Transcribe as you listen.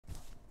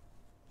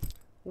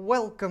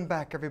Welcome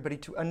back, everybody,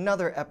 to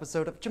another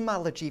episode of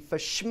Gemology for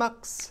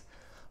Schmucks.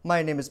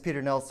 My name is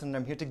Peter Nelson, and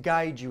I'm here to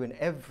guide you in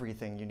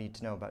everything you need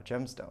to know about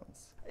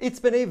gemstones. It's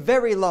been a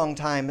very long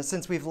time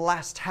since we've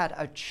last had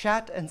a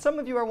chat, and some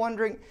of you are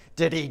wondering,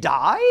 did he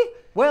die?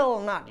 Well,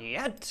 not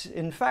yet.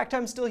 In fact,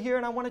 I'm still here,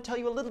 and I want to tell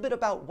you a little bit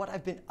about what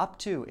I've been up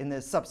to in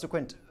the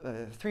subsequent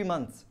 3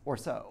 months or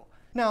so.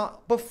 Now,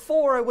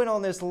 before I went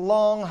on this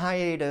long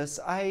hiatus,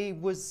 I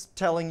was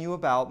telling you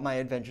about my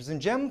adventures in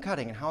gem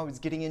cutting and how I was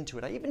getting into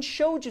it. I even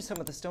showed you some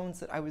of the stones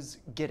that I was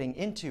getting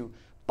into.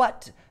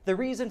 But the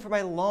reason for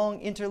my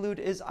long interlude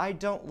is I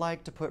don't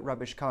like to put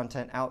rubbish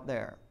content out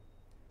there.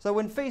 So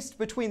when faced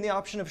between the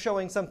option of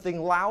showing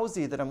something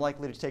lousy that I'm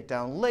likely to take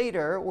down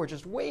later, or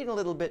just wait a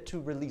little bit to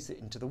release it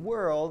into the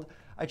world,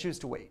 I choose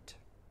to wait.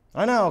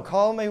 I know,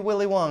 call me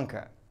Willy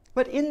Wonka.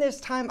 But in this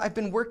time, I've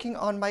been working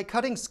on my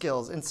cutting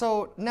skills, and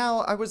so now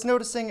I was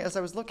noticing as I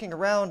was looking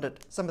around at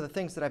some of the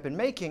things that I've been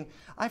making,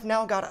 I've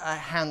now got a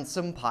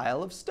handsome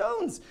pile of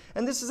stones.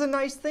 And this is a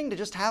nice thing to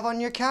just have on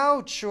your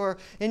couch, or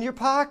in your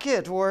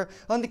pocket, or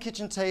on the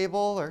kitchen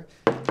table, or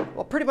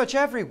well, pretty much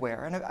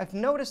everywhere. And I've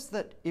noticed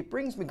that it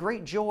brings me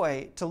great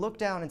joy to look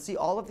down and see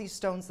all of these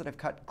stones that I've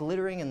cut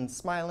glittering and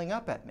smiling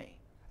up at me.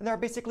 And there are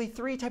basically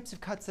 3 types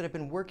of cuts that I've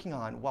been working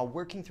on while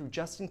working through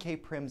Justin K.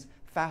 Prim's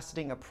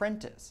Faceting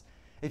Apprentice.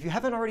 If you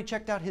haven't already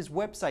checked out his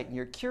website and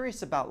you're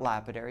curious about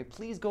lapidary,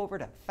 please go over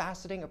to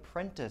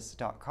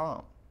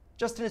facetingapprentice.com.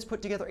 Justin has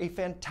put together a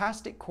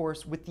fantastic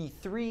course with the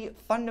 3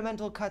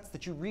 fundamental cuts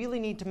that you really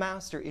need to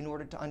master in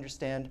order to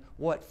understand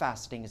what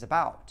faceting is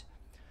about.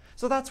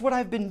 So that's what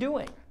I've been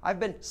doing.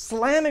 I've been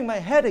slamming my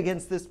head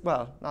against this,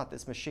 well, not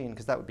this machine,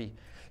 because that would be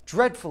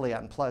dreadfully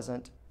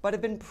unpleasant, but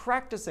I've been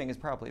practicing, is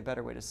probably a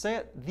better way to say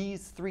it,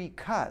 these 3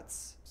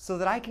 cuts so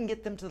that I can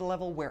get them to the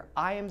level where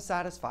I am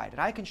satisfied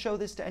and I can show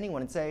this to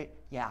anyone and say,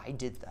 yeah, I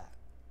did that.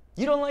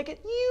 You don't like it?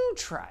 You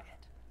try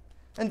it.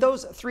 And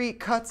those 3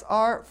 cuts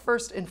are,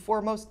 first and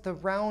foremost, the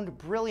round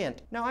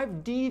brilliant. Now,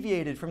 I've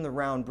deviated from the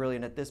round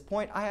brilliant at this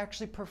point. I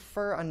actually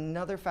prefer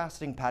another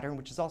faceting pattern,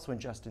 which is also in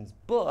Justin's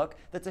book,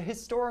 that's a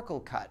historical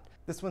cut.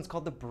 This one's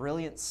called the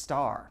Brilliant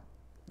Star.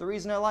 The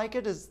reason I like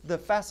it is the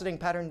faceting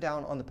pattern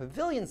down on the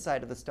pavilion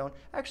side of the stone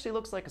actually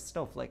looks like a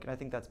snowflake, and I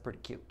think that's pretty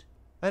cute.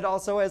 And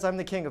also, as I'm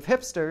the king of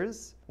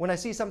hipsters, when I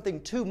see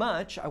something too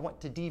much, I want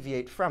to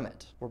deviate from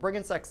it. We're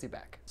bringing sexy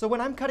back. So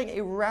when I'm cutting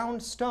a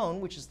round stone,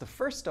 which is the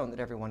first stone that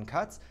everyone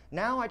cuts,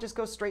 now I just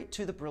go straight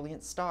to the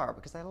Brilliant Star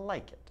because I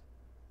like it.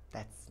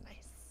 That's nice.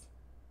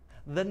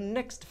 The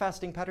next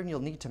faceting pattern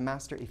you'll need to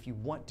master if you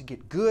want to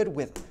get good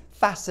with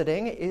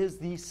faceting is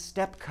the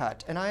step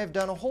cut. And I have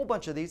done a whole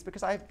bunch of these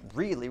because I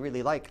really,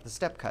 really like the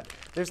step cut.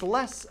 There's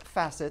less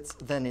facets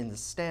than in the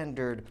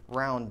standard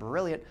round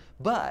brilliant,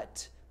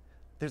 but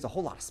there's a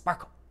whole lot of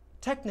sparkle.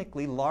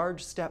 Technically,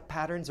 large step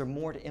patterns are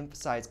more to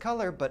emphasize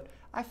color, but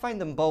I find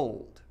them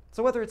bold.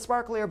 So whether it's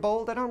sparkly or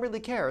bold, I don't really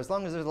care as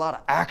long as there's a lot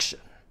of action.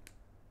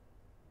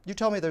 You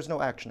tell me there's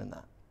no action in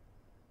that.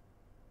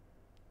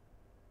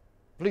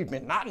 Lead me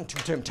not into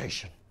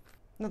temptation.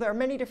 Now, there are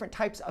many different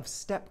types of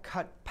step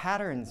cut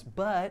patterns,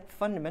 but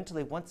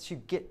fundamentally, once you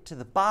get to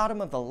the bottom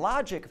of the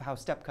logic of how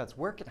step cuts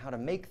work and how to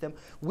make them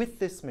with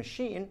this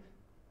machine,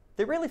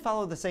 they really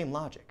follow the same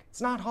logic.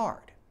 It's not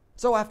hard.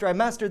 So after I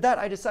mastered that,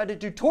 I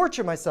decided to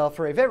torture myself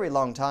for a very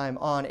long time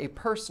on a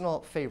personal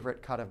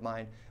favorite cut of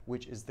mine,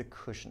 which is the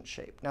cushion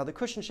shape. Now, the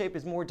cushion shape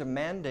is more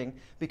demanding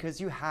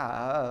because you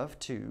have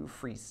to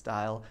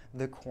freestyle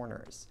the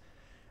corners.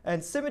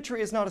 And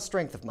symmetry is not a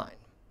strength of mine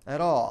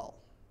at all.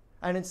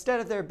 And instead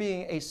of there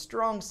being a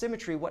strong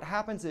symmetry, what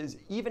happens is,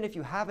 even if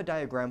you have a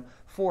diagram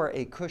for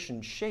a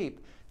cushion shape,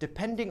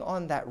 depending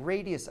on that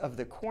radius of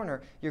the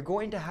corner, you're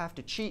going to have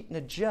to cheat and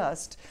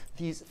adjust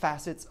these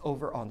facets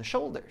over on the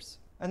shoulders.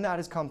 And that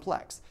is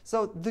complex.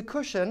 So the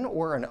cushion,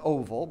 or an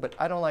oval, but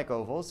I don't like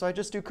ovals, so I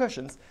just do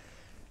cushions,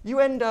 you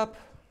end up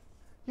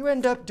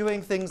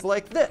doing things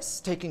like this,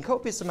 taking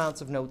copious amounts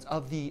of notes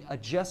of the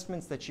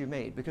adjustments that you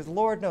made, because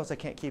Lord knows I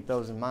can't keep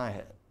those in my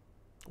head.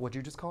 What'd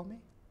you just call me?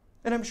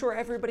 And I'm sure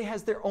everybody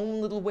has their own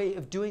little way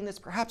of doing this.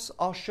 Perhaps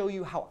I'll show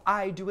you how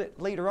I do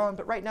it later on,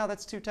 but right now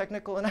that's too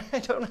technical and I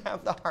don't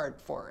have the heart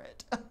for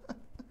it.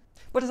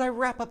 But as I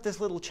wrap up this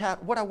little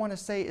chat, what I want to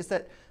say is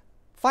that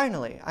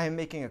finally, I am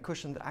making a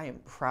cushion that I am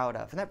proud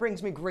of, and that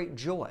brings me great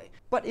joy.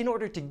 But in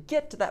order to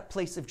get to that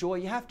place of joy,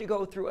 you have to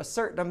go through a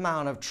certain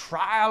amount of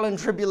trial and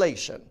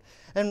tribulation.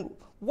 And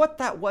what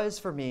that was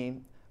for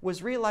me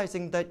was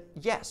realizing that,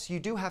 yes, you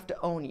do have to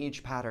own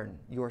each pattern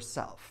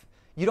yourself.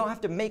 You don't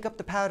have to make up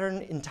the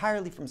pattern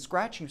entirely from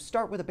scratch. You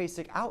start with a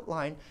basic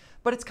outline,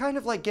 but it's kind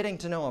of like getting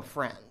to know a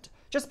friend.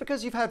 Just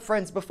because you've had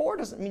friends before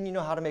doesn't mean you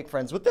know how to make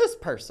friends with this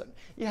person.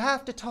 You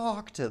have to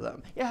talk to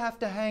them. You have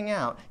to hang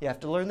out. You have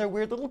to learn their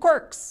weird little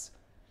quirks.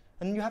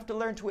 And you have to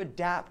learn to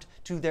adapt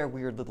to their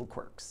weird little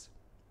quirks.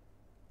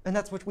 And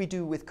that's what we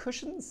do with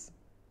cushions.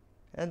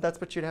 And that's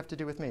what you'd have to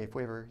do with me if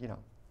we ever,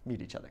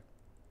 meet each other.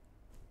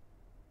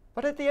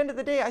 But at the end of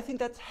the day, I think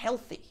that's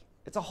healthy.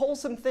 It's a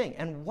wholesome thing.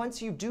 And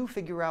once you do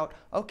figure out,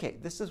 okay,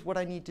 this is what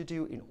I need to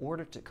do in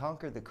order to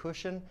conquer the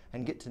cushion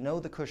and get to know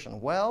the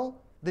cushion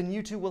well, then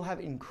you too will have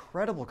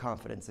incredible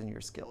confidence in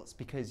your skills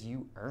because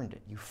you earned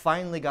it. You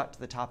finally got to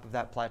the top of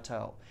that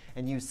plateau.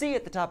 And you see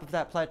at the top of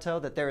that plateau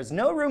that there is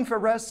no room for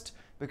rest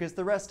because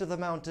the rest of the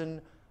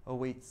mountain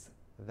awaits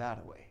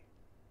that away.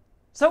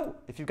 So,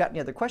 if you've got any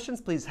other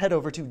questions, please head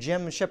over to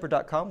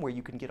gemshepherd.com where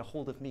you can get a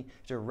hold of me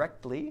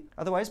directly.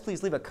 Otherwise,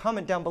 please leave a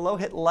comment down below,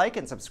 hit like,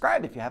 and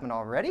subscribe if you haven't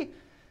already.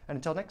 And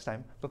until next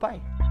time,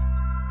 bye-bye.